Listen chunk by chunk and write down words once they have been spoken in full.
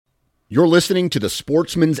You're listening to the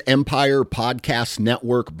Sportsman's Empire Podcast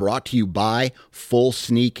Network, brought to you by Full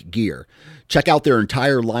Sneak Gear. Check out their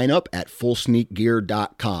entire lineup at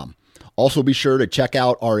fullsneakgear.com. Also be sure to check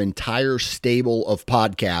out our entire stable of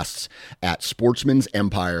podcasts at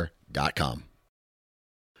sportsmansempire.com.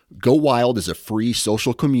 Go Wild is a free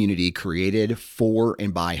social community created for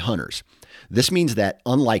and by hunters. This means that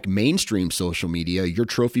unlike mainstream social media, your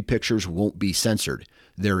trophy pictures won't be censored.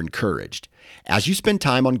 They're encouraged. As you spend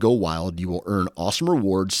time on Go Wild, you will earn awesome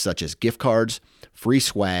rewards such as gift cards, free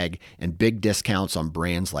swag, and big discounts on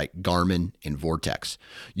brands like Garmin and Vortex.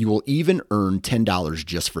 You will even earn $10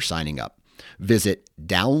 just for signing up. Visit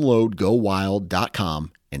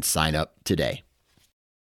downloadgowild.com and sign up today.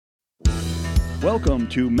 Welcome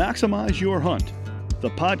to Maximize Your Hunt, the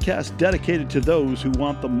podcast dedicated to those who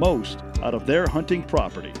want the most out of their hunting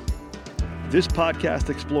property. This podcast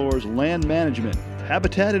explores land management,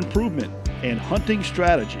 habitat improvement, and hunting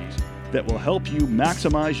strategies that will help you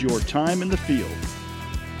maximize your time in the field.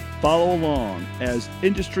 Follow along as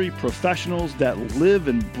industry professionals that live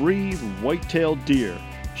and breathe white-tailed deer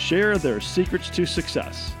share their secrets to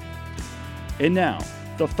success. And now,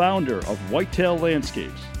 the founder of Whitetail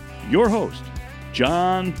Landscapes, your host,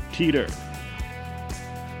 John Teeter.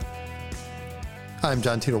 Hi, I'm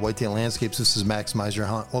John Teeter, Whitetail Landscapes. This is Maximize Your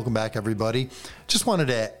Hunt. Welcome back, everybody. Just wanted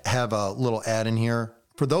to have a little add in here.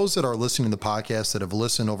 For those that are listening to the podcast that have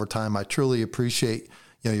listened over time, I truly appreciate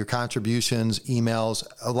your contributions, emails.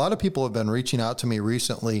 A lot of people have been reaching out to me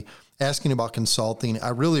recently asking about consulting. I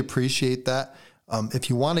really appreciate that.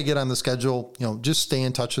 If you want to get on the schedule, just stay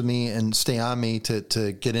in touch with me and stay on me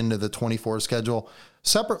to get into the 24 schedule.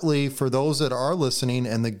 Separately, for those that are listening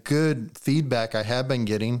and the good feedback I have been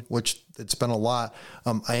getting, which it's been a lot,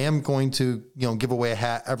 I am going to, give away a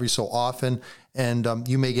hat every so often, and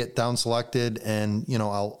you may get down selected, and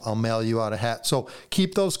I'll mail you out a hat. So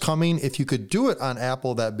keep those coming. If you could do it on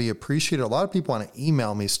Apple, that'd be appreciated. A lot of people want to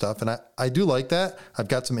email me stuff, and I do like that. I've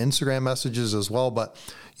got some Instagram messages as well, but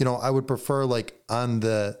I would prefer like on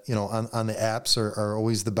the on the apps are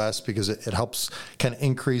always the best because it helps kind of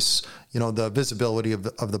increase the visibility of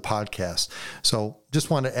the podcast. So just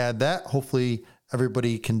want to add that. Hopefully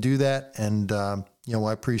everybody can do that, and I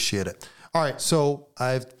appreciate it. All right, so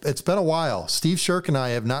it's been a while. Steve Shirk and I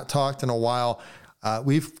have not talked in a while.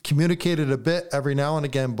 We've communicated a bit every now and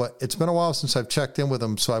again, but it's been a while since I've checked in with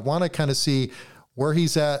him. So I want to kind of see where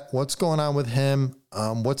he's at, what's going on with him,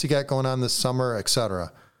 what's he got going on this summer,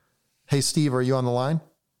 etc. Hey, Steve, are you on the line?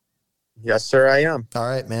 Yes, sir, I am. All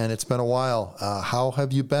right, man. It's been a while. How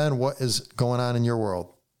have you been? What is going on in your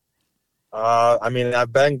world?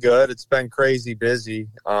 I've been good. It's been crazy busy.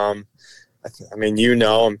 And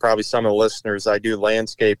probably some of the listeners, I do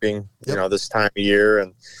landscaping, this time of year.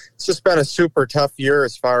 And it's just been a super tough year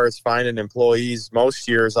as far as finding employees. Most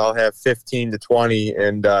years I'll have 15 to 20.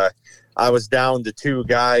 And I was down to 2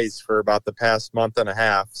 guys for about the past month and a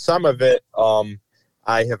half. Some of it,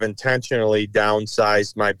 I have intentionally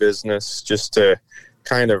downsized my business just to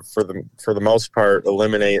kind of, for the most part,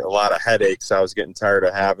 eliminate a lot of headaches I was getting tired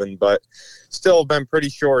of having, but still been pretty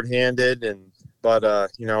shorthanded. But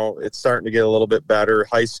it's starting to get a little bit better.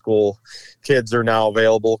 High school kids are now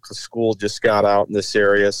available because school just got out in this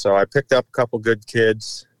area. So I picked up a couple good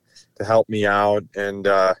kids to help me out. And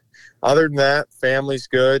other than that, family's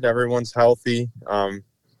good. Everyone's healthy.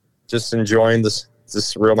 Just enjoying this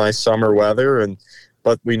real nice summer weather.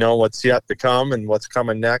 But we know what's yet to come and what's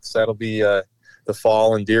coming next. That'll be the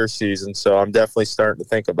fall and deer season. So I'm definitely starting to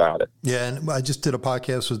think about it. Yeah. And I just did a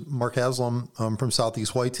podcast with Mark Haslam from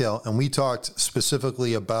Southeast Whitetail, and we talked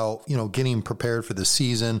specifically about, getting prepared for the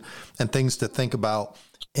season and things to think about.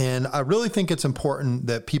 And I really think it's important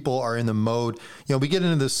that people are in the mode. We get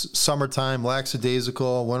into this summertime,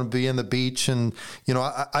 lackadaisical, want to be in the beach. And,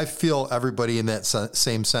 I feel everybody in that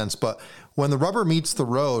same sense. But when the rubber meets the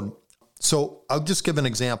road, so I'll just give an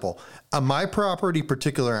example. On my property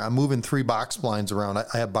particular, I'm moving 3 box blinds around. I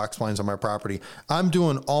have box blinds on my property. I'm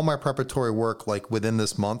doing all my preparatory work like within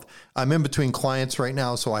this month. I'm in between clients right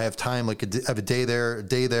now, so I have time, like I have a day there,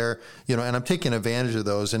 and I'm taking advantage of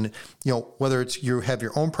those. And, whether it's you have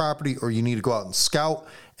your own property or you need to go out and scout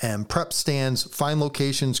and prep stands, find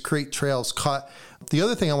locations, create trails, cut. The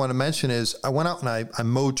other thing I want to mention is I went out and I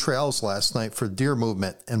mowed trails last night for deer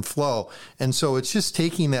movement and flow. And so it's just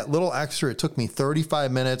taking that little extra. It took me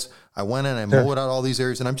 35 minutes. I went in, I mowed out all these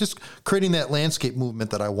areas, and I'm just creating that landscape movement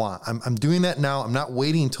that I want. I'm doing that now. I'm not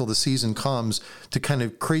waiting until the season comes to kind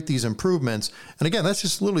of create these improvements. And again, that's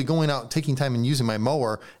just literally going out, taking time and using my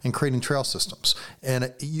mower and creating trail systems.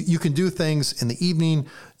 And you can do things in the evening,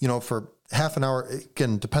 for half an hour,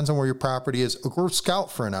 again, depends on where your property is, or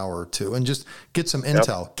scout for an hour or two and just get some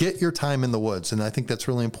intel, get your time in the woods. And I think that's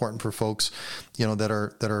really important for folks, that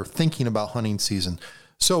are thinking about hunting season.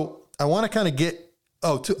 So I want to kind of get,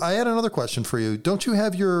 I had another question for you. Don't you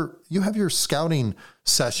have your scouting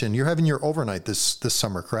session? You're having your overnight this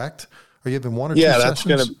summer, correct? Are you having one or two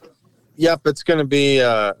sessions? It's going to be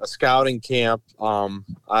a scouting camp.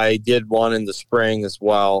 I did one in the spring as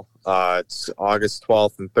well. It's August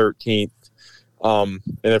 12th and 13th. And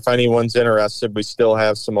if anyone's interested, we still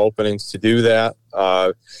have some openings to do that.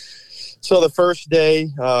 So the first day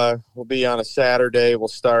will be on a Saturday. We'll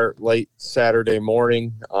start late Saturday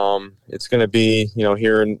morning. It's going to be,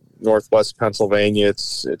 here in Northwest Pennsylvania.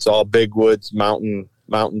 It's all big woods, mountain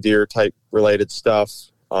deer type related stuff.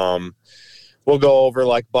 We'll go over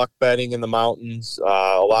like buck bedding in the mountains,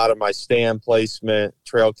 a lot of my stand placement,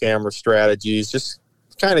 trail camera strategies, just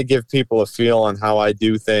kind of give people a feel on how I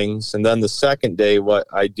do things. And then the second day, what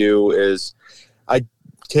I do is I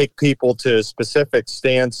take people to specific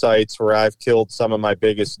stand sites where I've killed some of my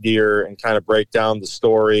biggest deer and kind of break down the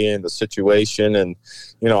story and the situation and,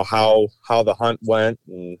 how the hunt went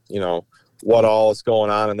and, what all is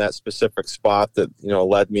going on in that specific spot that,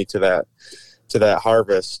 led me to that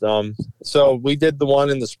harvest. So we did the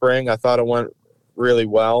one in the spring. I thought it went really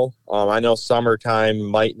well. I know summertime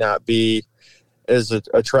might not be as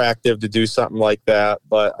attractive to do something like that,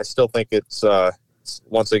 but I still think it's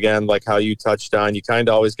once again, like how you touched on, you kind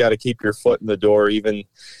of always got to keep your foot in the door, even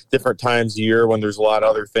different times of year when there's a lot of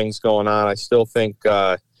other things going on. I still think,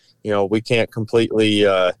 we can't completely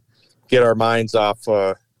get our minds off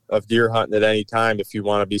of deer hunting at any time if you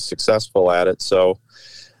want to be successful at it. So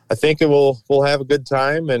I think we'll have a good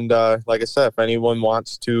time. And like I said, if anyone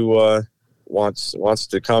wants to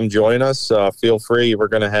come join us, feel free. We're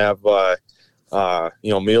going to have,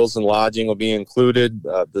 meals and lodging will be included.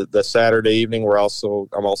 The Saturday evening, I'm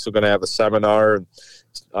also going to have a seminar and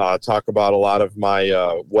talk about a lot of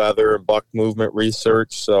my weather and buck movement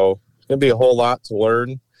research. So it's going to be a whole lot to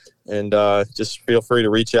learn. And just feel free to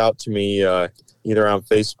reach out to me either on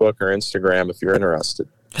Facebook or Instagram if you're interested.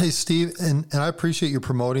 Hey, Steve, and I appreciate you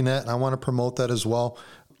promoting that, and I want to promote that as well.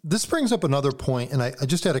 This brings up another point, and I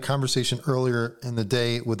just had a conversation earlier in the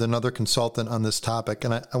day with another consultant on this topic,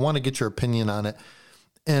 and I want to get your opinion on it.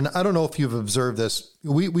 And I don't know if you've observed this.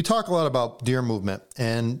 We talk a lot about deer movement,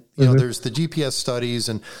 and there's the GPS studies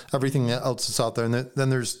and everything else that's out there, and then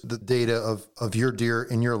there's the data of your deer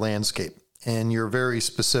in your landscape, and you're very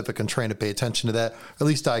specific and trying to pay attention to that, or at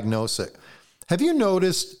least diagnose it. Have you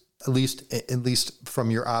noticed, at least from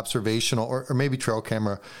your observational or maybe trail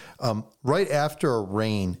camera, right after a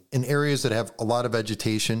rain in areas that have a lot of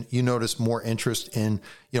vegetation, you notice more interest in,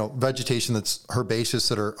 vegetation that's herbaceous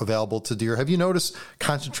that are available to deer? Have you noticed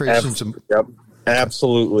concentrations? Yep,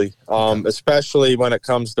 absolutely. Especially when it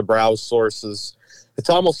comes to browse sources. It's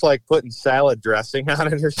almost like putting salad dressing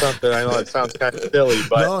on it or something. I know it sounds kind of silly,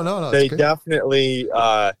 but no, they definitely,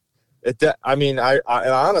 I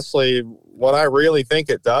honestly, what I really think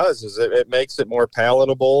it does is it makes it more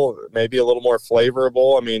palatable, maybe a little more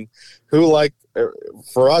flavorable. I mean,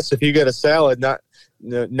 for us, if you get a salad,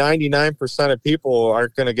 99% of people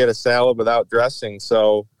aren't going to get a salad without dressing.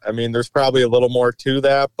 So, I mean, there's probably a little more to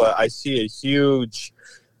that, but I see a huge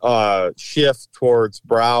shift towards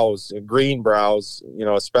green browse,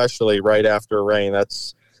 especially right after rain.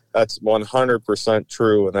 That's 100%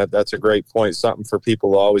 true. And that's a great point. Something for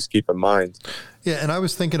people to always keep in mind. Yeah. And I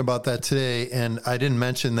was thinking about that today, and I didn't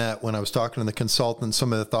mention that when I was talking to the consultant,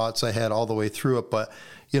 some of the thoughts I had all the way through it, but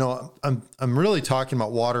I'm really talking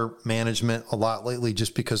about water management a lot lately,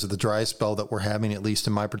 just because of the dry spell that we're having, at least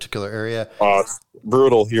in my particular area. It's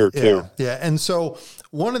brutal here too. Yeah. And so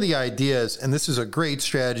one of the ideas, and this is a great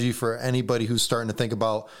strategy for anybody who's starting to think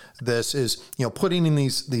about this, is, putting in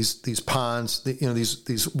these ponds,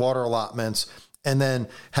 these water allotments, and then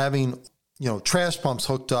having, trash pumps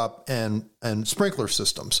hooked up and sprinkler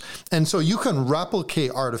systems. And so you can replicate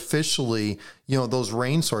artificially, those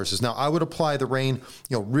rain sources. Now, I would apply the rain,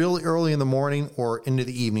 really early in the morning or into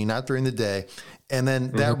the evening, not during the day. And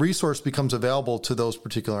then that resource becomes available to those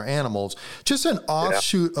particular animals. Just an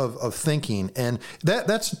offshoot of thinking. And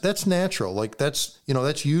that's natural. Like that's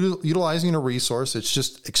utilizing a resource. It's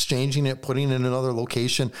just exchanging it, putting it in another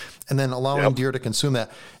location, and then allowing deer to consume that.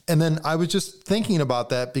 And then I was just thinking about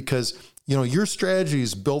that because, your strategy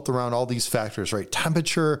is built around all these factors, right?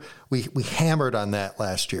 Temperature, we hammered on that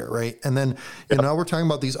last year, right? And then now we're talking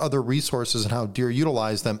about these other resources and how deer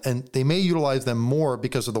utilize them, and they may utilize them more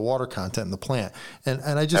because of the water content in the plant. And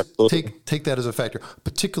I just take that as a factor,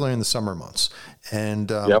 particularly in the summer months. And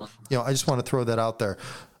I just want to throw that out there.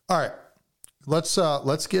 All right.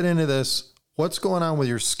 Let's get into this. What's going on with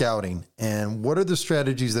your scouting, and what are the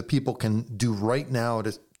strategies that people can do right now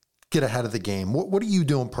to get ahead of the game? What are you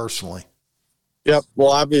doing personally? Yep.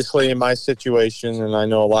 Well, obviously in my situation, and I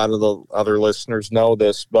know a lot of the other listeners know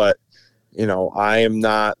this, but, I am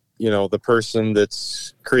not, the person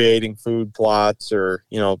that's creating food plots or,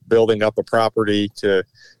 building up a property to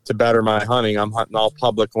better my hunting. I'm hunting all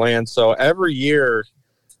public land. So every year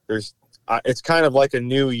it's kind of like a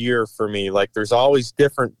new year for me. Like there's always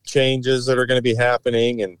different changes that are going to be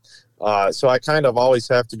happening. And so I kind of always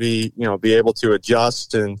have to be able to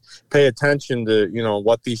adjust and pay attention to,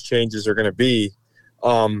 what these changes are going to be.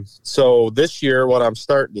 So this year, what I'm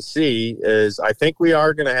starting to see is I think we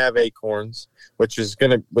are going to have acorns, which is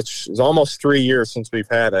almost 3 years since we've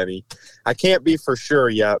had any. I can't be for sure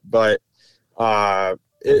yet, but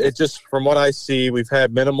it just, from what I see, we've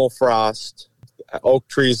had minimal frost. Oak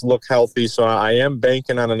trees look healthy, so I am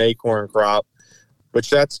banking on an acorn crop, which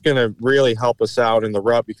that's going to really help us out in the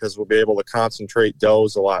rut because we'll be able to concentrate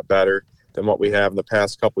does a lot better than what we have in the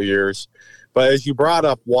past couple of years. But as you brought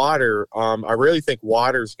up water, I really think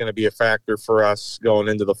water is going to be a factor for us going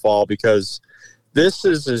into the fall because this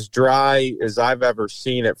is as dry as I've ever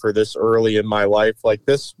seen it for this early in my life. Like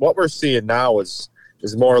this, what we're seeing now is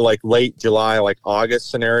more like late July, like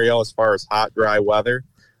August scenario as far as hot, dry weather.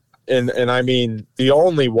 And I mean, the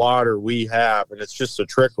only water we have, and it's just a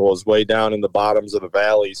trickle, is way down in the bottoms of the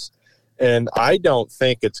valleys. And I don't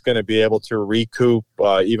think it's going to be able to recoup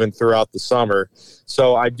even throughout the summer.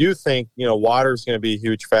 So I do think, water is going to be a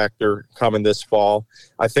huge factor coming this fall.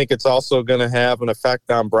 I think it's also going to have an effect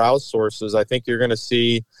on browse sources. I think you're going to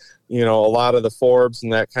see, a lot of the forbs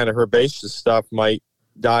and that kind of herbaceous stuff might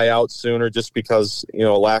die out sooner just because,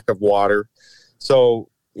 lack of water. So,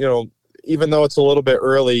 even though it's a little bit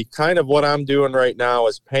early, kind of what I'm doing right now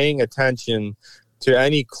is paying attention to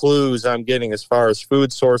any clues I'm getting as far as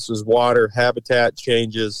food sources, water, habitat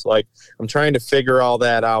changes. Like I'm trying to figure all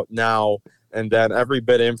that out now. And then every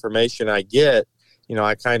bit of information I get,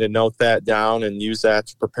 I kind of note that down and use that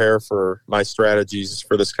to prepare for my strategies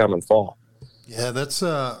for this coming fall. Yeah, that's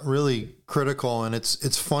really critical. And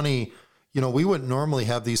it's funny, we wouldn't normally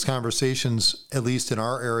have these conversations, at least in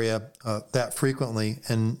our area, that frequently.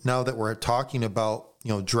 And now that we're talking about,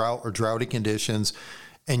 drought or droughty conditions,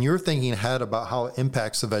 and you're thinking ahead about how it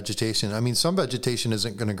impacts the vegetation. I mean, some vegetation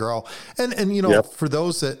isn't going to grow. And Yep. For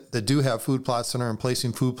those that do have food plots and are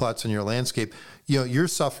placing food plots in your landscape, you're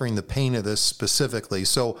suffering the pain of this specifically.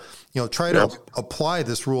 So, try to apply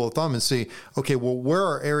this rule of thumb and see, okay, well, where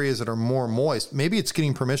are areas that are more moist? Maybe it's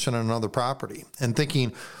getting permission on another property and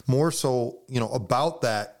thinking more so, about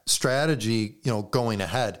that strategy, going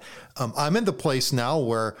ahead. I'm in the place now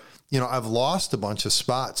where, I've lost a bunch of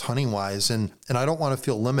spots hunting wise and I don't want to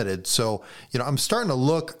feel limited. So, I'm starting to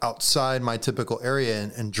look outside my typical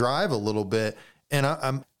area and drive a little bit. And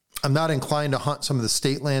I'm not inclined to hunt some of the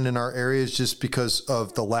state land in our areas just because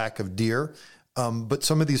of the lack of deer. But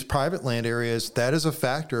some of these private land areas, that is a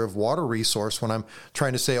factor of water resource when I'm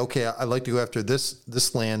trying to say, okay, I'd like to go after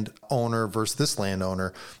this land owner versus this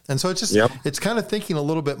landowner. And so it's just, it's kind of thinking a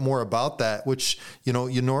little bit more about that, which,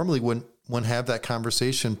 you normally wouldn't have that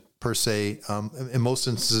conversation per se, in most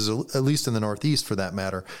instances, at least in the Northeast for that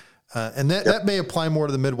matter. And that may apply more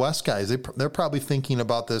to the Midwest guys. They're probably thinking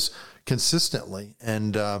about this consistently.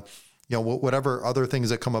 And, whatever other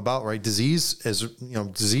things that come about, right?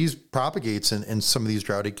 Disease propagates in some of these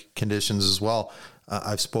droughty conditions as well.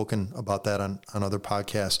 I've spoken about that on other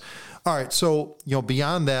podcasts. All right. So,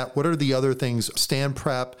 beyond that, what are the other things? Stand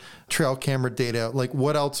prep, trail camera data, like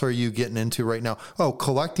what else are you getting into right now? Oh,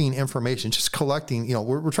 collecting information, just collecting,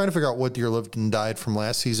 we're trying to figure out what deer lived and died from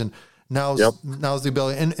last season. Now's the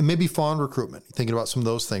ability, and maybe fawn recruitment, thinking about some of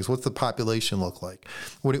those things. What's the population look like?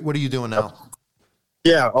 What are you doing now?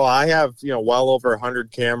 Yeah. Oh, I have, well over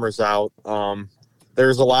 100 cameras out.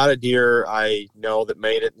 There's a lot of deer I know that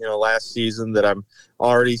made it, last season that I'm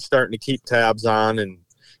already starting to keep tabs on and,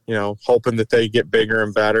 hoping that they get bigger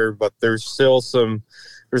and better. But there's also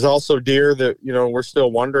deer that, we're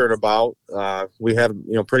still wondering about. We had,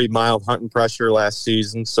 pretty mild hunting pressure last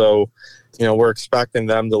season. So, we're expecting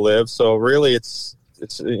them to live. So really it's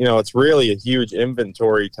really a huge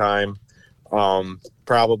inventory time.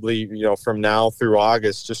 Probably, from now through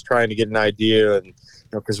August, just trying to get an idea. And,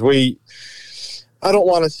 because I don't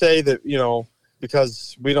want to say that,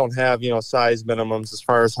 because we don't have, size minimums as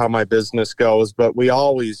far as how my business goes, but we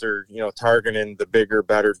always are, targeting the bigger,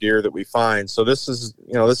 better deer that we find. So this is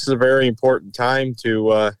a very important time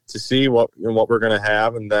to see what we're going to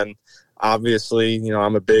have. And then obviously,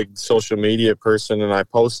 I'm a big social media person and I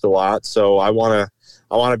post a lot. So I want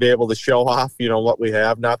I want to be able to show off, what we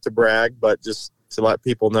have, not to brag, but just to let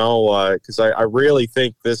people know, because I really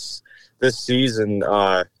think this season,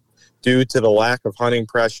 due to the lack of hunting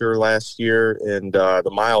pressure last year and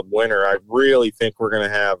the mild winter, I really think we're going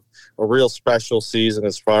to have a real special season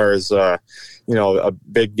as far as, a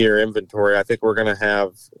big deer inventory. I think we're going to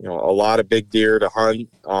have, a lot of big deer to hunt.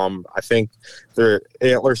 I think their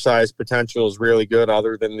antler size potential is really good,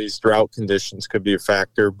 other than these drought conditions could be a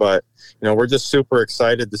factor. But, we're just super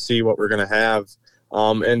excited to see what we're going to have.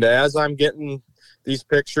 And as I'm getting these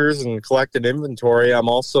pictures and collecting inventory, I'm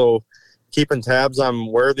also keeping tabs on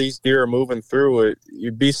where these deer are moving through.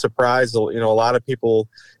 You'd be surprised. A lot of people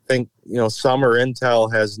think, summer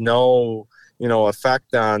intel has no,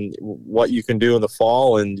 effect on what you can do in the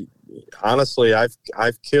fall. And honestly,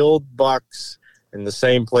 I've killed bucks in the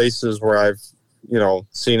same places where I've,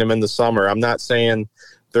 seen them in the summer. I'm not saying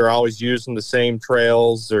they're always using the same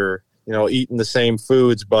trails or, eating the same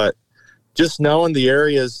foods, but just knowing the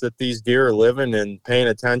areas that these deer are living and paying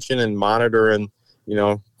attention and monitoring,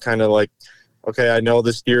 kind of like, okay, I know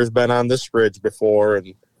this deer's been on this ridge before,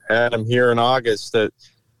 and had him here in August, that,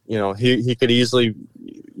 he could easily,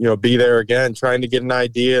 be there again, trying to get an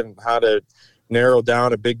idea on how to narrow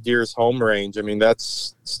down a big deer's home range. I mean,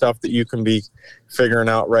 that's stuff that you can be figuring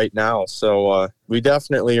out right now. So we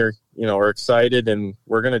definitely are excited, and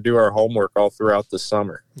we're going to do our homework all throughout the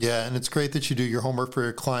summer. Yeah. And it's great that you do your homework for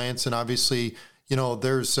your clients. And obviously,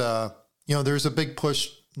 there's a big push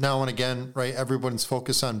now and again, right? Everyone's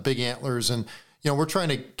focused on big antlers, and, we're trying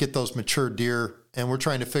to get those mature deer, and we're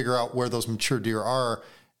trying to figure out where those mature deer are.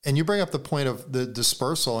 And you bring up the point of the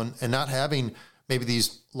dispersal and not having maybe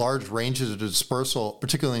these large ranges of dispersal,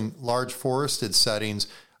 particularly in large forested settings.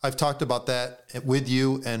 I've talked about that with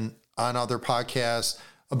you and on other podcasts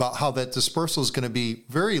about how that dispersal is going to be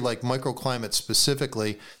very like microclimate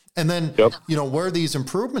specifically. And then, Yep. Where these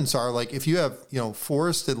improvements are, like if you have,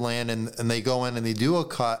 forested land and they go in and they do a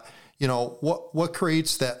cut, what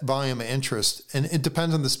creates that volume of interest? And it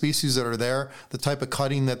depends on the species that are there, the type of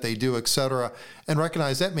cutting that they do, et cetera, and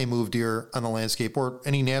recognize that may move deer on the landscape or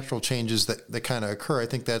any natural changes that kind of occur. I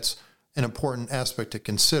think that's an important aspect to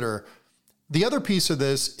consider. The other piece of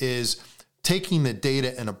this is taking the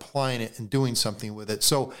data and applying it and doing something with it.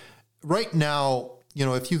 So right now,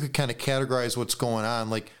 if you could kind of categorize what's going on,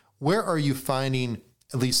 like where are you finding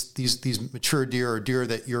at least these mature deer or deer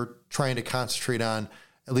that you're trying to concentrate on,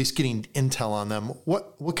 at least getting intel on them?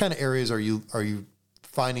 What kind of areas are you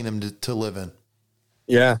finding them to live in?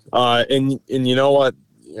 Yeah. And you know what?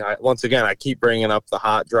 Once again, I keep bringing up the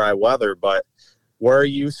hot, dry weather, but where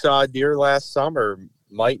you saw deer last summer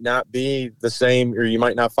might not be the same, or you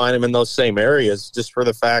might not find them in those same areas, just for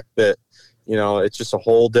the fact that, it's just a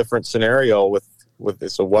whole different scenario with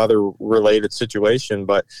it's a weather related situation.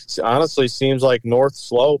 But honestly, seems like North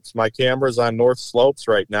Slopes, my cameras on North Slopes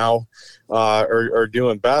right now are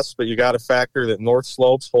doing best, but you got to factor that North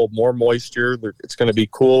Slopes hold more moisture. It's going to be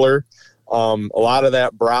cooler. A lot of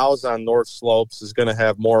that browse on North Slopes is going to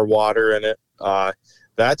have more water in it.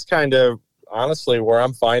 That's kind of honestly where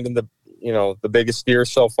I'm finding the biggest deer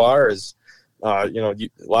so far is, a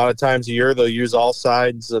lot of times a year they'll use all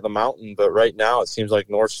sides of the mountain, but right now it seems like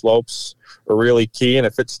North Slopes are really key. And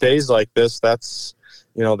if it stays like this, that's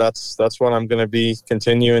what I'm going to be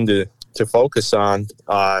continuing to focus on.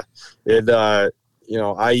 I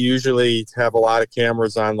usually have a lot of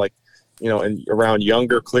cameras on and around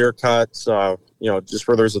younger clear cuts, just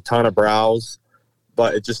where there's a ton of browse,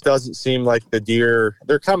 but it just doesn't seem like the deer,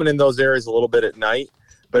 they're coming in those areas a little bit at night.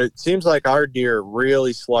 But it seems like our deer are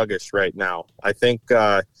really sluggish right now. I think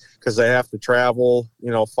because they have to travel,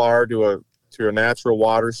 far to a natural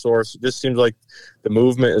water source. It just seems like the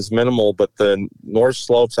movement is minimal. But the North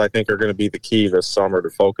Slopes, I think, are going to be the key this summer to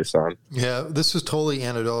focus on. Yeah, this is totally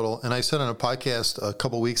anecdotal. And I said on a podcast a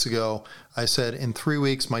couple weeks ago, I said in 3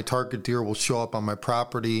 weeks, my target deer will show up on my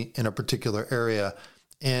property in a particular area.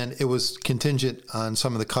 And it was contingent on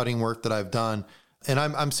some of the cutting work that I've done. And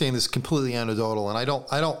I'm saying this completely anecdotal, and I don't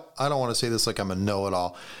want to say this like I'm a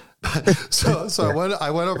know-it-all. so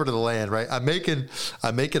I went over to the land, right? I'm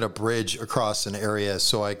making a bridge across an area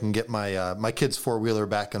so I can get my kid's 4-wheeler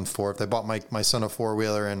back and forth. I bought my son a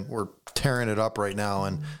 4-wheeler, and we're tearing it up right now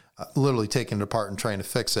and literally taking it apart and trying to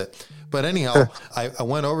fix it. But anyhow, I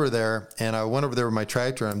went over there, and I went over there with my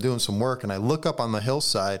tractor, and I'm doing some work, and I look up on the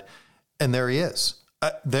hillside, and there he is.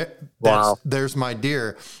 Wow. There's my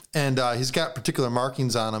deer, and he's got particular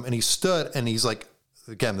markings on him, and he stood, and he's like,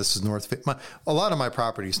 again, this is a lot of my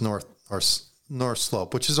property is north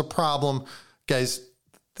slope, which is a problem, guys.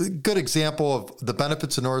 The good example of the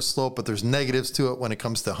benefits of North Slope, but there's negatives to it when it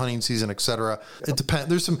comes to hunting season, et cetera. It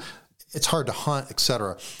depends. it's hard to hunt,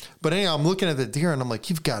 etc. But anyhow, I'm looking at the deer and I'm like,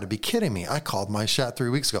 you've got to be kidding me. I called my shot 3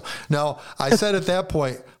 weeks ago. Now, I said at that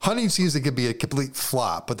point, hunting season could be a complete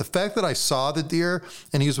flop. But the fact that I saw the deer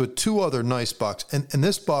and he was with 2 other nice bucks, and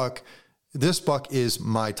this buck is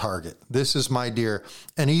my target. This is my deer.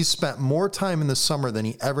 And he's spent more time in the summer than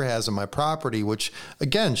he ever has on my property, which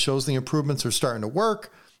again shows the improvements are starting to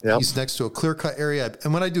work. Yep. He's next to a clear cut area.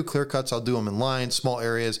 And when I do clear cuts, I'll do them in lines, small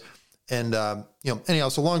areas. And, anyhow,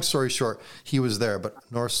 so long story short, he was there, but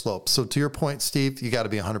North Slope. So to your point, Steve, you got to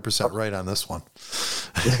be 100% right on this one.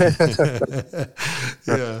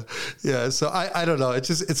 Yeah. So I don't know.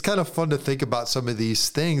 It's kind of fun to think about some of these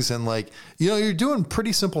things. And like, you're doing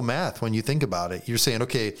pretty simple math when you think about it. You're saying,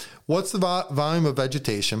 okay, what's the volume of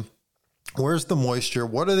vegetation? Where's the moisture?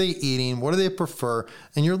 What are they eating? What do they prefer?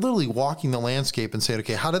 And you're literally walking the landscape and saying,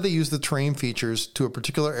 okay, how do they use the terrain features to a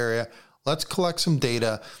particular area? Let's collect some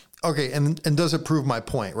data. Okay, and does it prove my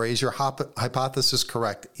point, right? Is your hypothesis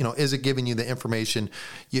correct? Is it giving you the information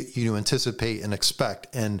you anticipate and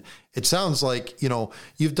expect? And it sounds like,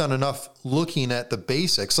 you've done enough looking at the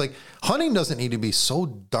basics. Like, hunting doesn't need to be so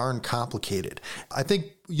darn complicated. I think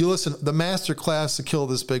you listen, the master class to kill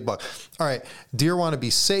this big buck. All right, deer want to be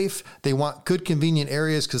safe. They want good, convenient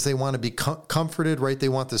areas because they want to be comforted, right? They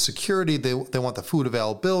want the security. They want the food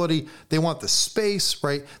availability. They want the space,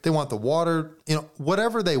 right? They want the water,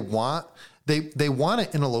 whatever they want. They want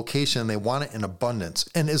it in a location. They want it in abundance.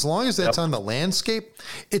 And as long as that's on the landscape,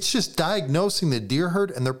 it's just diagnosing the deer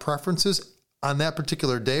herd and their preferences on that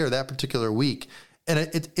particular day or that particular week. And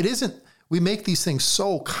it isn't, we make these things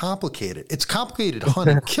so complicated. It's complicated to hunt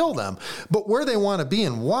and kill them, but where they want to be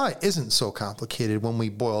and why isn't so complicated when we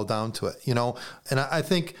boil down to it, And I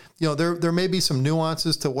think, there may be some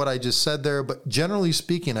nuances to what I just said there, but generally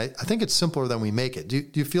speaking, I think it's simpler than we make it. Do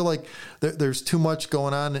you feel like there's too much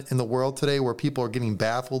going on in the world today where people are getting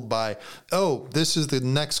baffled by, oh, this is the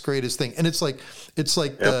next greatest thing? And it's like,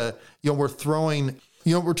 we're throwing...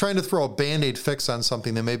 we're trying to throw a Band-Aid fix on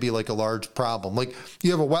something that may be like a large problem. Like you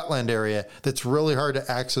have a wetland area that's really hard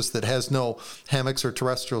to access that has no hammocks or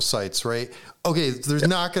terrestrial sites, right? Okay, there's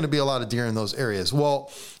not going to be a lot of deer in those areas.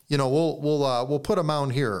 Well, we'll put a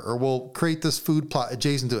mound here, or we'll create this food plot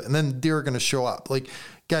adjacent to it, and then deer are going to show up. Like,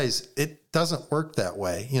 guys, it doesn't work that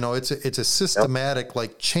way. It's a systematic,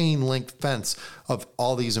 like chain link fence of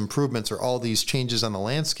all these improvements or all these changes on the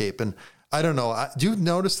landscape. And I don't know. Do you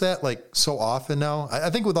notice that like so often now? I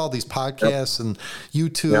think with all these podcasts and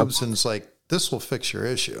YouTubes, and it's like, this will fix your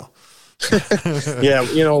issue. Yeah.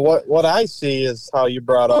 What I see is how you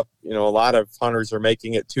brought up, a lot of hunters are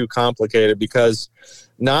making it too complicated because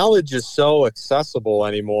knowledge is so accessible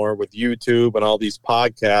anymore with YouTube and all these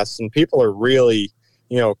podcasts, and people are really,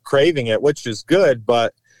 craving it, which is good,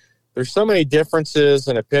 but there's so many differences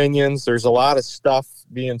and opinions. There's a lot of stuff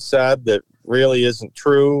being said that really isn't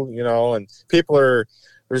true, and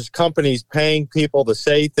there's companies paying people to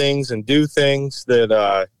say things and do things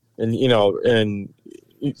that, and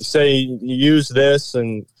say you use this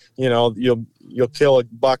and, you'll kill a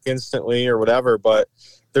buck instantly or whatever. But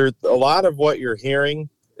there's a lot of what you're hearing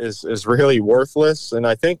is really worthless. And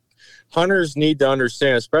I think hunters need to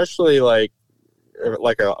understand, especially like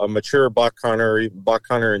a mature buck hunter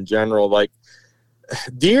in general, like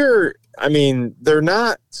deer, I mean, they're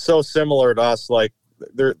not so similar to us. Like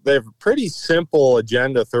they have a pretty simple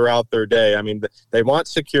agenda throughout their day. I mean, they want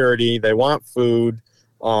security, they want food,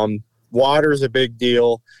 water's a big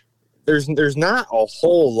deal. There's not a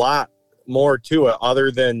whole lot more to it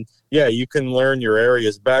other than, you can learn your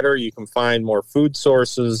areas better. You can find more food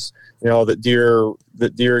sources, that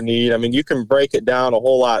deer need. I mean, you can break it down a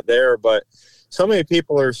whole lot there, but so many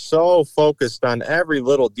people are so focused on every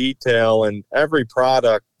little detail and every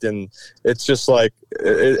product, and it's just like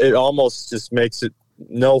it almost just makes it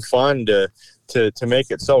no fun to make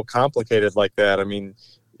it so complicated like that. I mean,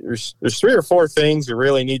 there's 3 or 4 things you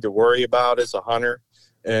really need to worry about as a hunter,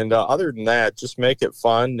 and other than that, just make it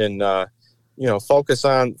fun and focus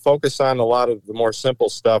on a lot of the more simple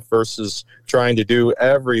stuff versus trying to do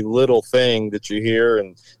every little thing that you hear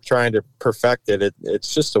and trying to perfect it.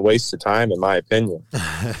 It's just a waste of time, in my opinion.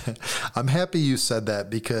 I'm happy you said that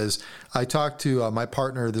because I talked to my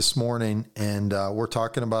partner this morning, and we're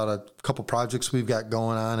talking about a couple projects we've got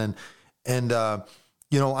going on, and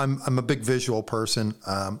I'm a big visual person,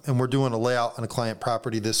 and we're doing a layout on a client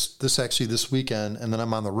property this weekend, and then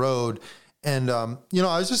I'm on the road. And, I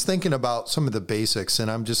was just thinking about some of the basics, and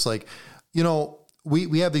I'm just like,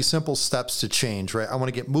 we have these simple steps to change, right? I want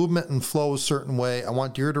to get movement and flow a certain way. I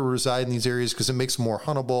want deer to reside in these areas because it makes them more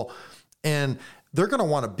huntable. And they're going to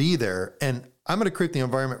want to be there, and I'm going to create the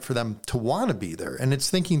environment for them to want to be there. And it's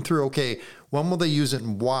thinking through, okay, when will they use it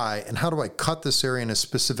and why? And how do I cut this area in a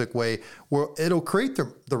specific way where it'll create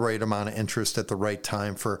the right amount of interest at the right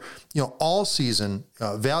time for, all season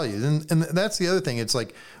value. And that's the other thing. It's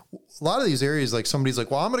like a lot of these areas, like somebody's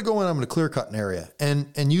like, well, I'm going to go in, I'm going to clear cut an area.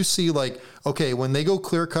 And you see like, okay, when they go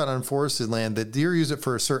clear cut on forested land, the deer use it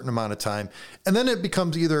for a certain amount of time. And then it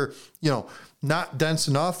becomes either, not dense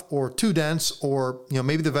enough or too dense, or,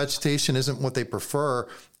 maybe the vegetation isn't what they prefer,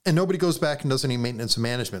 and nobody goes back and does any maintenance and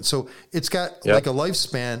management. So it's got like a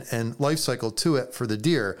lifespan and life cycle to it for the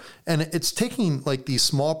deer. And it's taking like these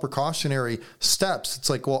small precautionary steps.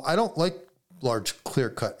 It's like, well, I don't like large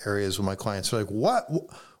clear cut areas with my clients. They're like, what?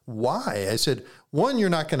 Why? I said, one, you're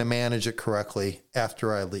not going to manage it correctly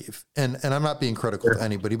after I leave. And I'm not being critical to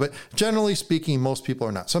anybody, but generally speaking, most people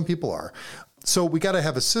are not. Some people are. So we got to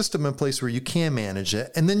have a system in place where you can manage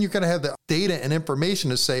it. And then you're going to have the data and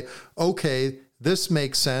information to say, okay, this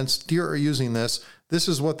makes sense. Deer are using this. This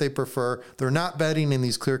is what they prefer. They're not bedding in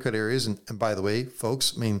these clear-cut areas. And by the way,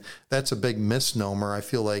 folks, I mean, that's a big misnomer. I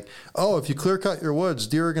feel like, oh, if you clear-cut your woods,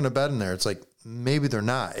 deer are going to bed in there. It's like, maybe they're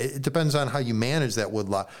not. It depends on how you manage that wood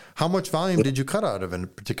lot. How much volume did you cut out of in a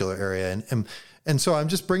particular area? And so I'm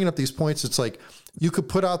just bringing up these points. It's like you could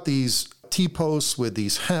put out these T-posts with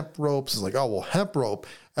these hemp ropes. It's like, oh, well, hemp rope.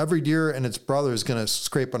 Every deer and its brother is going to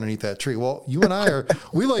scrape underneath that tree. Well, you and I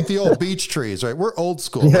we like the old beech trees, right? We're old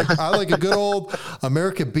school. Yeah. Like, I like a good old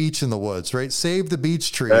American beech in the woods, right? Save the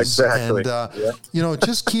beech trees. Exactly. And,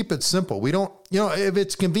 just keep it simple. We don't, if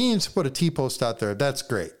it's convenient to put a T-post out there, that's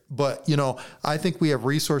great. But, I think we have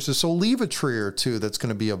resources. So leave a tree or two that's going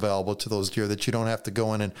to be available to those deer that you don't have to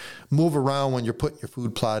go in and move around when you're putting your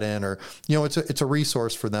food plot in, or, it's a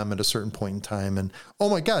resource for them at a certain point in time. And, oh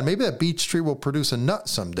my God, maybe that beech tree will produce a nut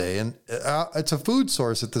someday. And it's a food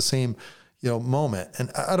source at the same, moment.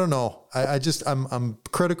 And I don't know. I'm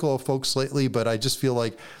critical of folks lately, but I just feel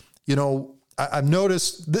like, I've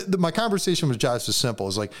noticed my conversation with Josh is simple.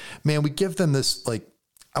 It's like, man, we give them this, like,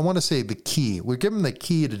 I want to say the key. We give them the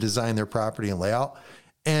key to design their property and layout.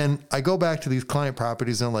 And I go back to these client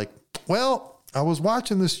properties and I'm like, well, I was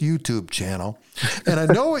watching this YouTube channel and I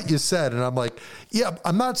know what you said. And I'm like, yeah,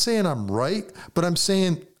 I'm not saying I'm right, but I'm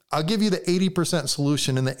saying I'll give you the 80%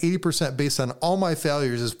 solution, and the 80% based on all my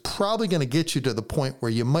failures is probably going to get you to the point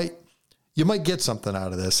where you might get something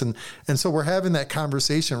out of this. And so we're having that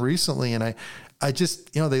conversation recently, and I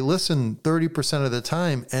just, they listen 30% of the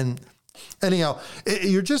time. And anyhow,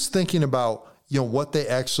 you're just thinking about, what they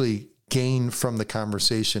actually gain from the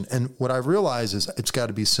conversation. And what I realize is it's got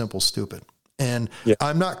to be simple, stupid. And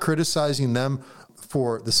I'm not criticizing them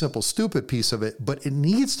for the simple, stupid piece of it, but it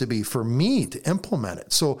needs to be for me to implement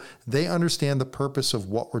it so they understand the purpose of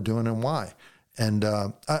what we're doing and why. And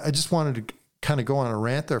I just wanted to kind of go on a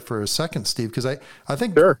rant there for a second, Steve, because I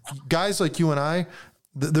think guys like you and I,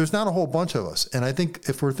 there's not a whole bunch of us. And I think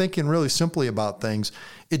if we're thinking really simply about things,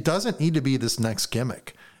 it doesn't need to be this next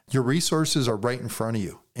gimmick. Your resources are right in front of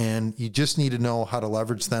you, and you just need to know how to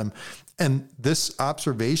leverage them. And this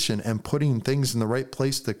observation and putting things in the right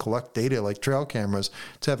place to collect data, like trail cameras,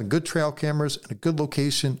 to having good trail cameras in a good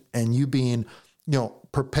location, and you being,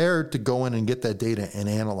 prepared to go in and get that data and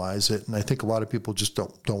analyze it. And I think a lot of people just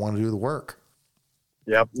don't want to do the work.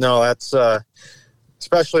 Yep. No, that's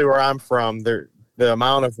especially where I'm from. The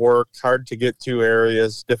amount of work, hard to get to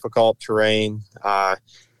areas, difficult terrain.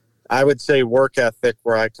 I would say work ethic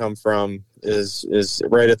where I come from is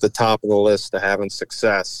right at the top of the list of having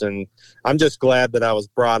success. And I'm just glad that I was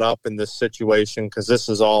brought up in this situation, because this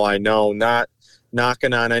is all I know. Not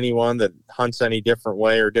knocking on anyone that hunts any different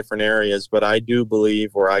way or different areas, but I do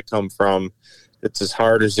believe where I come from, it's as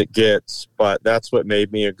hard as it gets. But that's what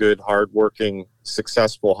made me a good, hardworking,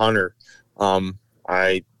 successful hunter.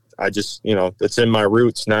 I just, it's in my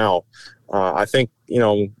roots now. I think,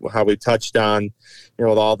 how we touched on,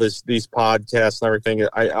 with all these podcasts and everything,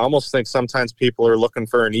 I almost think sometimes people are looking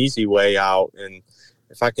for an easy way out. And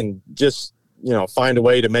if I can just, find a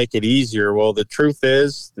way to make it easier. Well, the truth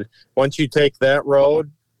is, once you take that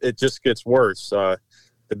road, it just gets worse.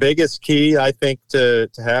 The biggest key, I think, to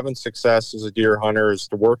having success as a deer hunter is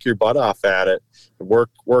to work your butt off at it.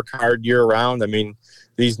 Work hard year round. I mean,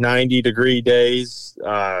 these 90-degree days,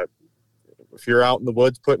 if you're out in the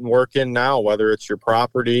woods putting work in now, whether it's your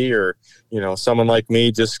property or, someone like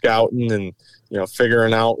me just scouting and,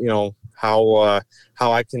 figuring out, how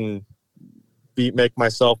I can make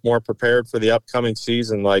myself more prepared for the upcoming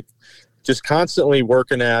season, like just constantly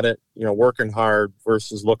working at it, working hard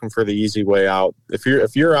versus looking for the easy way out.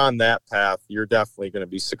 If you're on that path, you're definitely going to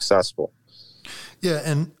be successful. Yeah.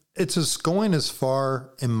 And it's just going as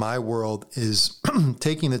far in my world is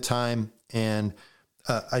taking the time and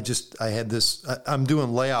I'm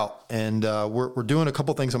doing layout and we're doing a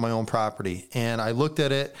couple things on my own property. And I looked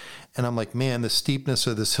at it and I'm like, man, the steepness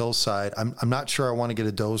of this hillside, I'm not sure I want to get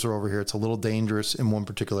a dozer over here. It's a little dangerous in one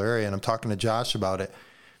particular area. And I'm talking to Josh about it.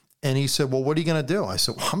 And he said, well, what are you going to do? I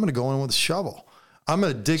said, well, I'm going to go in with a shovel. I'm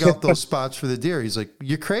going to dig up those spots for the deer. He's like,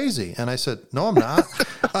 you're crazy. And I said, no, I'm not.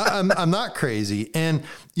 I'm not crazy. And,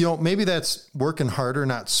 maybe that's working harder,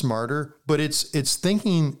 not smarter, but it's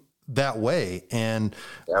thinking that way. And,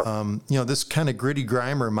 this kind of gritty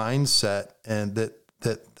grimer mindset and that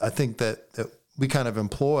I think that we kind of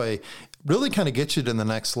employ really kind of gets you to the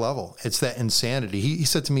next level. It's that insanity. He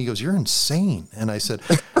said to me, he goes, you're insane. And I said,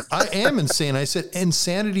 I am insane. I said,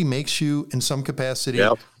 insanity makes you in some capacity,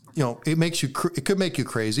 it could make you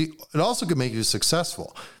crazy. It also could make you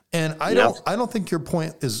successful. And I don't think your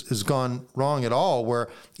point is gone wrong at all, where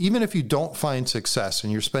even if you don't find success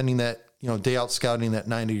and you're spending that, day out scouting that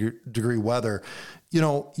 90-degree weather,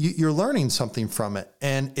 you're learning something from it.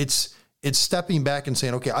 And it's stepping back and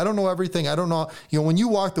saying, okay, I don't know everything. I don't know. When you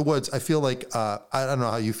walk the woods, I feel like, I don't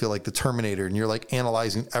know how you feel, like the Terminator, and you're like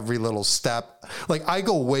analyzing every little step. Like I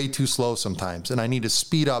go way too slow sometimes and I need to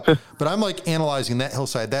speed up, but I'm like analyzing that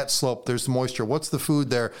hillside, that slope, there's the moisture. What's the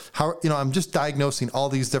food there? How, I'm just diagnosing all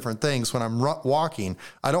these different things when I'm walking.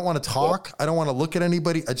 I don't want to talk. I don't want to look at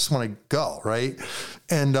anybody. I just want to go. Right.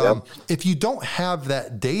 And, if you don't have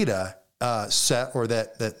that data, set or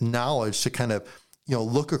that knowledge to kind of,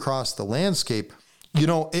 look across the landscape,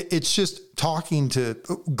 it's just going to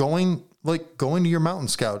your mountain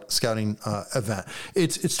scouting event.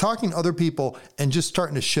 It's talking to other people and just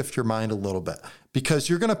starting to shift your mind a little bit, because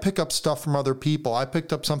you're going to pick up stuff from other people. I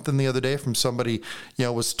picked up something the other day from somebody,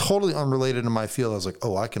 was totally unrelated in my field. I was like,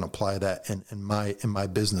 oh, I can apply that in my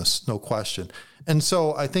business. No question. And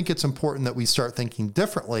so I think it's important that we start thinking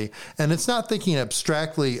differently, and it's not thinking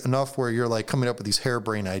abstractly enough where you're like coming up with these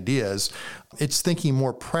harebrained ideas. It's thinking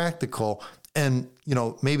more practical. And,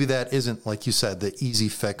 maybe that isn't, like you said, the easy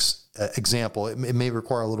fix example. It may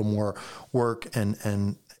require a little more work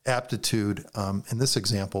and aptitude in this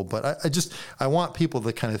example, but I want people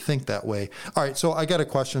to kind of think that way. All right. So I got a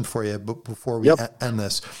question for you before we end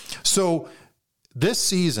this. So this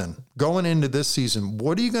season, going into this season,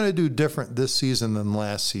 what are you going to do different this season than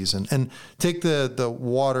last season? And take the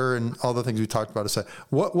water and all the things we talked about aside.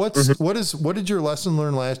 What did your lesson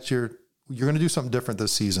learn last year? You're going to do something different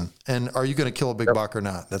this season. And are you going to kill a big buck or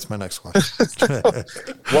not? That's my next question.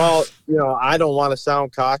 Well, I don't want to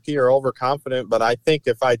sound cocky or overconfident, but I think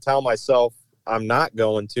if I tell myself I'm not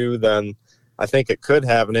going to, then I think it could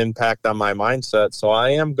have an impact on my mindset. So I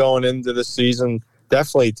am going into the season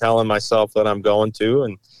definitely telling myself that I'm going to.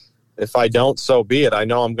 And if I don't, so be it. I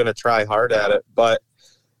know I'm going to try hard at it. But,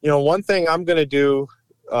 one thing I'm going to do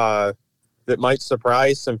that might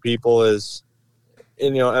surprise some people is,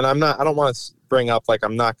 and I don't want to bring up like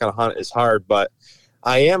I'm not going to hunt as hard, but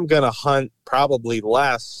I am going to hunt probably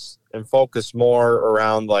less and focus more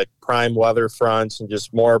around like prime weather fronts and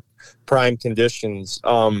just more prime conditions.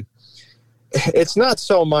 It's not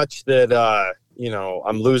so much that,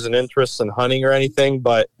 I'm losing interest in hunting or anything,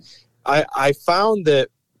 but I found that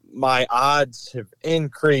my odds have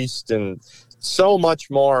increased and so much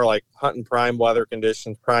more, like hunting prime weather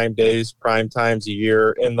conditions, prime days, prime times a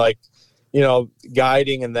year. And like,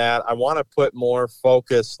 guiding in that, I want to put more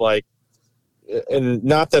focus, like, and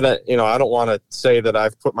not that I don't want to say that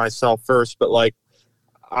I've put myself first, but like,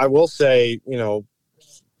 I will say,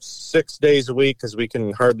 6 days a week, because we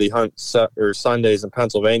can hardly hunt Sundays in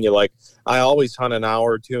Pennsylvania. Like, I always hunt an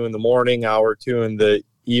hour or two in the morning, hour or two in the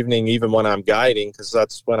evening, even when I'm guiding, because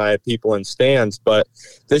that's when I have people in stands. But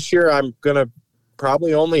this year I'm going to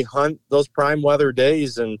probably only hunt those prime weather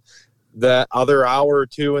days, and that other hour or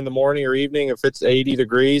two in the morning or evening, if it's 80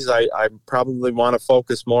 degrees, I probably want to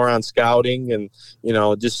focus more on scouting. And,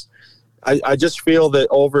 I just feel that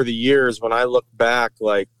over the years, when I look back,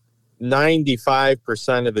 like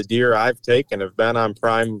 95% of the deer I've taken have been on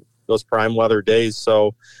those prime weather days.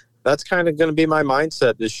 So that's kind of going to be my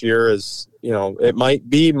mindset this year is, it might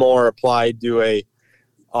be more applied to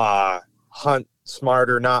a hunt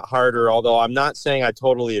smarter, not harder, although I'm not saying I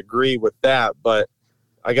totally agree with that, but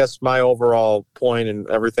I guess my overall point and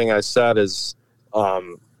everything I said is,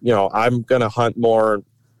 I'm going to hunt more,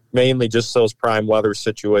 mainly just those prime weather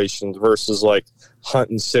situations versus like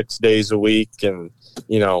hunting 6 days a week and,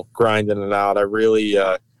 grinding it out.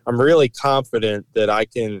 I'm really confident that I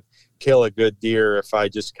can kill a good deer if I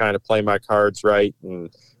just kind of play my cards right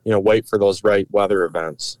and, wait for those right weather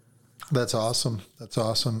events. That's awesome.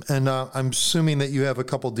 And I'm assuming that you have a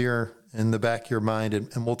couple deer in the back of your mind,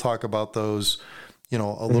 and we'll talk about those, a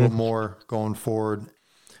little more going forward.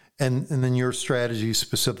 And then your strategy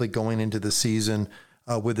specifically going into the season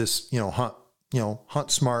with this,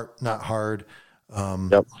 hunt smart, not hard.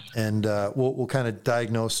 And we'll kind of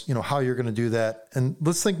diagnose, how you're going to do that. And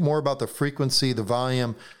let's think more about the frequency, the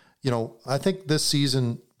volume. I think this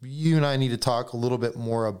season, you and I need to talk a little bit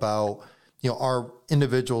more about, our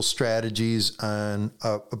individual strategies on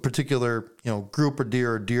a particular, group of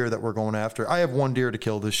deer or deer that we're going after. I have one deer to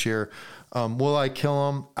kill this year. Will I kill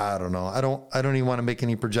him? I don't know. I don't even want to make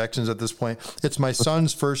any projections at this point. It's my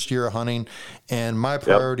son's first year of hunting, and my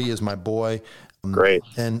priority is my boy. Great.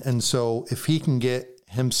 And so if he can get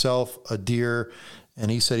himself a deer, and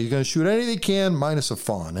he said he's going to shoot anything he can minus a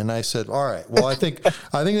fawn. And I said, all right, well, I think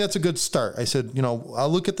that's a good start. I said, I'll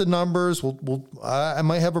look at the numbers. I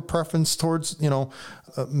might have a preference towards,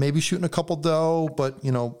 maybe shooting a couple doe, but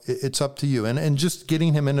it's up to you. And just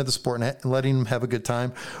getting him into the sport and letting him have a good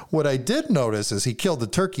time. What I did notice is he killed the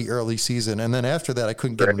turkey early season. And then after that, I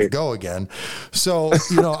couldn't get him to go again. So,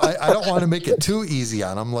 I don't want to make it too easy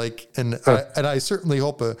on him. And I certainly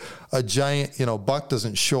hope a giant, buck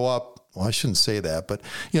doesn't show up. Well, I shouldn't say that, but,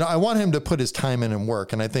 I want him to put his time in and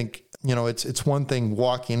work. And I think, it's one thing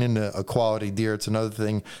walking into a quality deer. It's another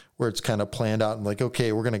thing where it's kind of planned out and like,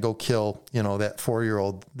 okay, we're going to go kill, that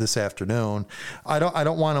 4-year-old this afternoon. I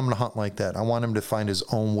don't want him to hunt like that. I want him to find his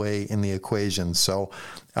own way in the equation. So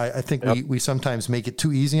I think we sometimes make it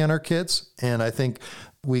too easy on our kids. And I think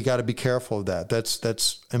we got to be careful of that.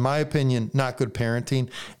 That's in my opinion, not good parenting.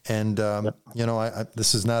 And,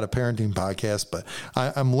 this is not a parenting podcast, but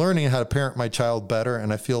I'm learning how to parent my child better.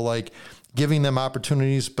 And I feel like giving them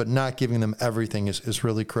opportunities, but not giving them everything is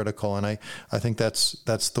really critical. And I think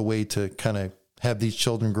that's the way to kind of have these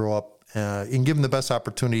children grow up and give them the best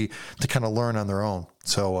opportunity to kind of learn on their own.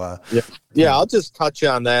 So, I'll just touch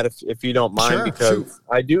on that if you don't mind, because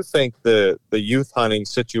I do think the youth hunting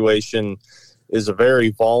situation is a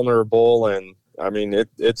very vulnerable, and I mean,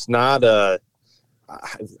 it's not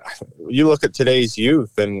you look at today's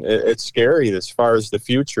youth and it's scary as far as the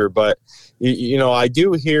future, but I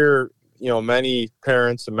do hear, many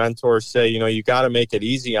parents and mentors say, you got to make it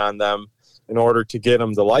easy on them in order to get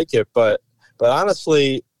them to like it. But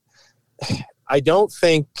honestly, I don't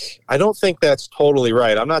think that's totally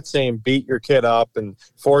right. I'm not saying beat your kid up and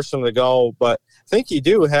force them to go, but I think you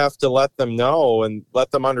do have to let them know and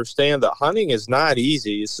let them understand that hunting is not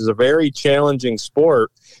easy. This is a very challenging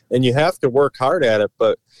sport, and you have to work hard at it.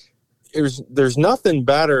 But there's nothing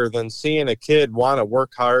better than seeing a kid want to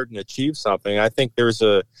work hard and achieve something. I think there's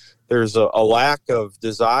a lack of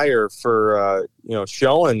desire for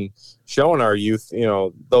showing our youth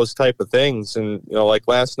those type of things. And like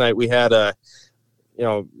last night we had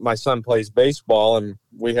my son plays baseball, and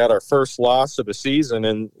we had our first loss of the season,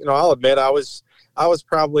 and I'll admit I was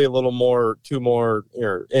probably a little more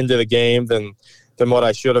into the game than what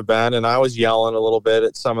I should have been, and I was yelling a little bit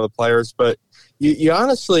at some of the players. But you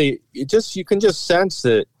honestly, you can just sense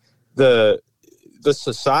that the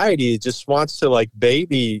society just wants to like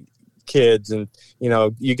baby kids, and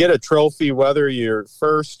you get a trophy whether you're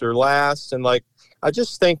first or last, and like I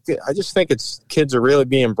just think it's kids are really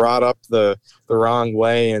being brought up the wrong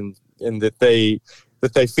way, and that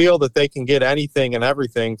they feel that they can get anything and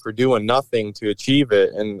everything for doing nothing to achieve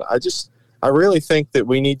it. And I really think that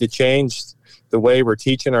we need to change the way we're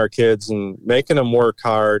teaching our kids and making them work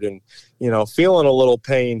hard, and feeling a little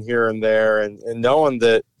pain here and there, and knowing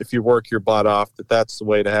that if you work your butt off, that's the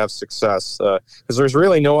way to have success, because there's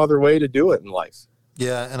really no other way to do it in life.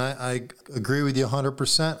 Yeah, and I agree with you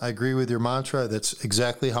 100%. I agree with your mantra. That's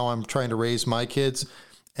exactly how I'm trying to raise my kids.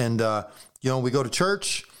 And, we go to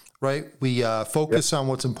church, right? We focus on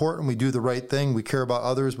what's important. We do the right thing. We care about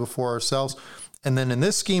others before ourselves. And then in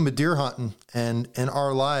this scheme of deer hunting and in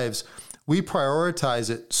our lives, we prioritize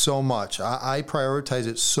it so much. I prioritize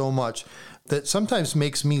it so much that sometimes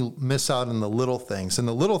makes me miss out on the little things. And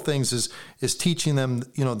the little things is teaching them,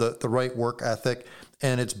 the right work ethic.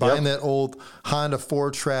 And it's buying that old Honda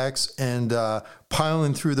 4Trax and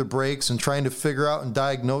piling through the brakes and trying to figure out and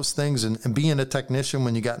diagnose things and being a technician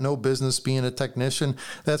when you got no business being a technician.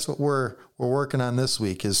 That's what we're working on this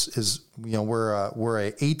week is we're a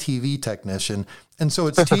ATV technician. And so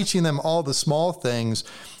it's teaching them all the small things.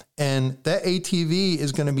 And that ATV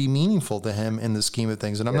is going to be meaningful to him in the scheme of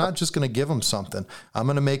things. And I'm not just going to give him something. I'm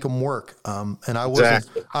going to make him work. And I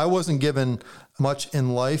wasn't given much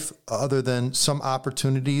in life other than some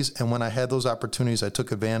opportunities. And when I had those opportunities, I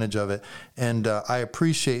took advantage of it. And I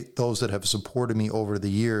appreciate those that have supported me over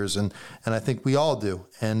the years. And I think we all do.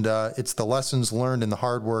 And it's the lessons learned and the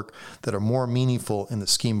hard work that are more meaningful in the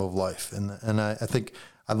scheme of life. And I think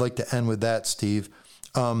I'd like to end with that, Steve.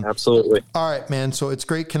 Absolutely. All right, man. So it's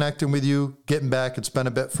great connecting with you, getting back. It's been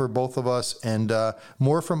a bit for both of us, and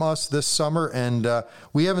more from us this summer. And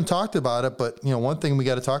we haven't talked about it, but one thing we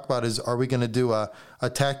got to talk about is, are we going to do a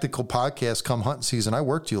tactical podcast come hunting season? I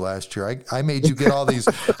worked you last year. I made you get all these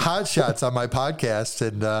hot shots on my podcast,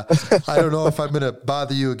 and I don't know if I'm going to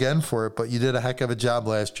bother you again for it, but you did a heck of a job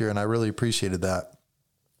last year, and I really appreciated that.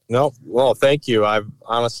 No, well, thank you. I've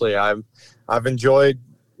enjoyed.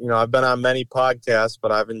 I've been on many podcasts,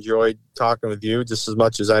 but I've enjoyed talking with you just as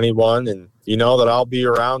much as anyone. And you know that I'll be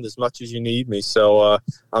around as much as you need me. So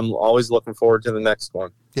I'm always looking forward to the next one.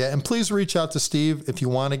 Yeah, and please reach out to Steve if you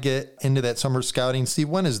want to get into that summer scouting. Steve,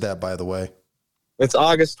 when is that, by the way? It's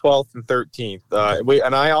August 12th and 13th.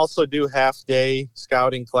 And I also do half-day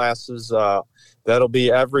scouting classes. That'll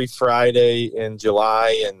be every Friday in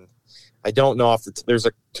July, and I don't know if there's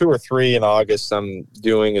 2 or 3 in August I'm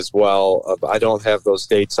doing as well. I don't have those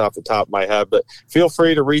dates off the top of my head, but feel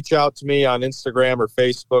free to reach out to me on Instagram or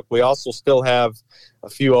Facebook. We also still have a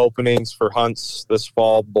few openings for hunts this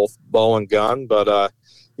fall, both bow and gun. But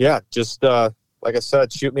just like I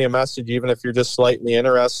said, shoot me a message, even if you're just slightly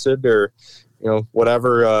interested, or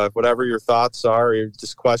whatever your thoughts are, or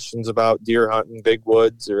just questions about deer hunting, big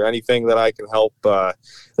woods, or anything that I can help.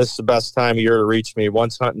 This is the best time of year to reach me.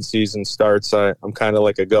 Once hunting season starts, I'm kind of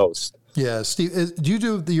like a ghost. Yeah, Steve, do you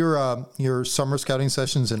do your summer scouting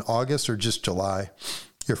sessions in August or just July?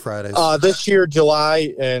 Your Fridays? This year,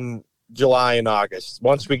 July and August.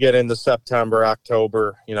 Once we get into September,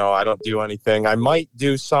 October, I don't do anything. I might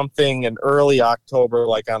do something in early October,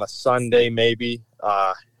 like on a Sunday, maybe.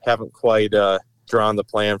 Haven't quite drawn the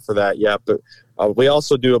plan for that yet, but we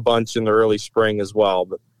also do a bunch in the early spring as well.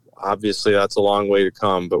 But obviously, that's a long way to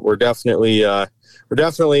come. But we're definitely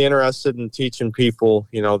interested in teaching people.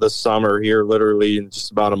 This summer here, literally in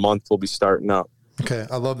just about a month, we'll be starting up. Okay,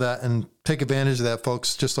 I love that, and take advantage of that,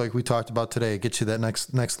 folks. Just like we talked about today, get you that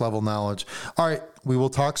next level knowledge. All right, we will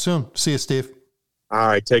talk soon. See you, Steve. All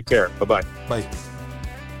right, take care. Bye-bye. Bye.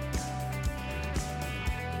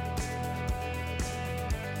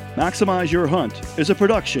 Maximize Your Hunt is a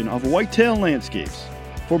production of Whitetail Landscapes.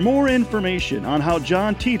 For more information on how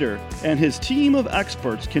John Teeter and his team of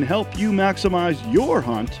experts can help you maximize your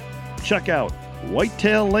hunt, check out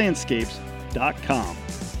whitetaillandscapes.com.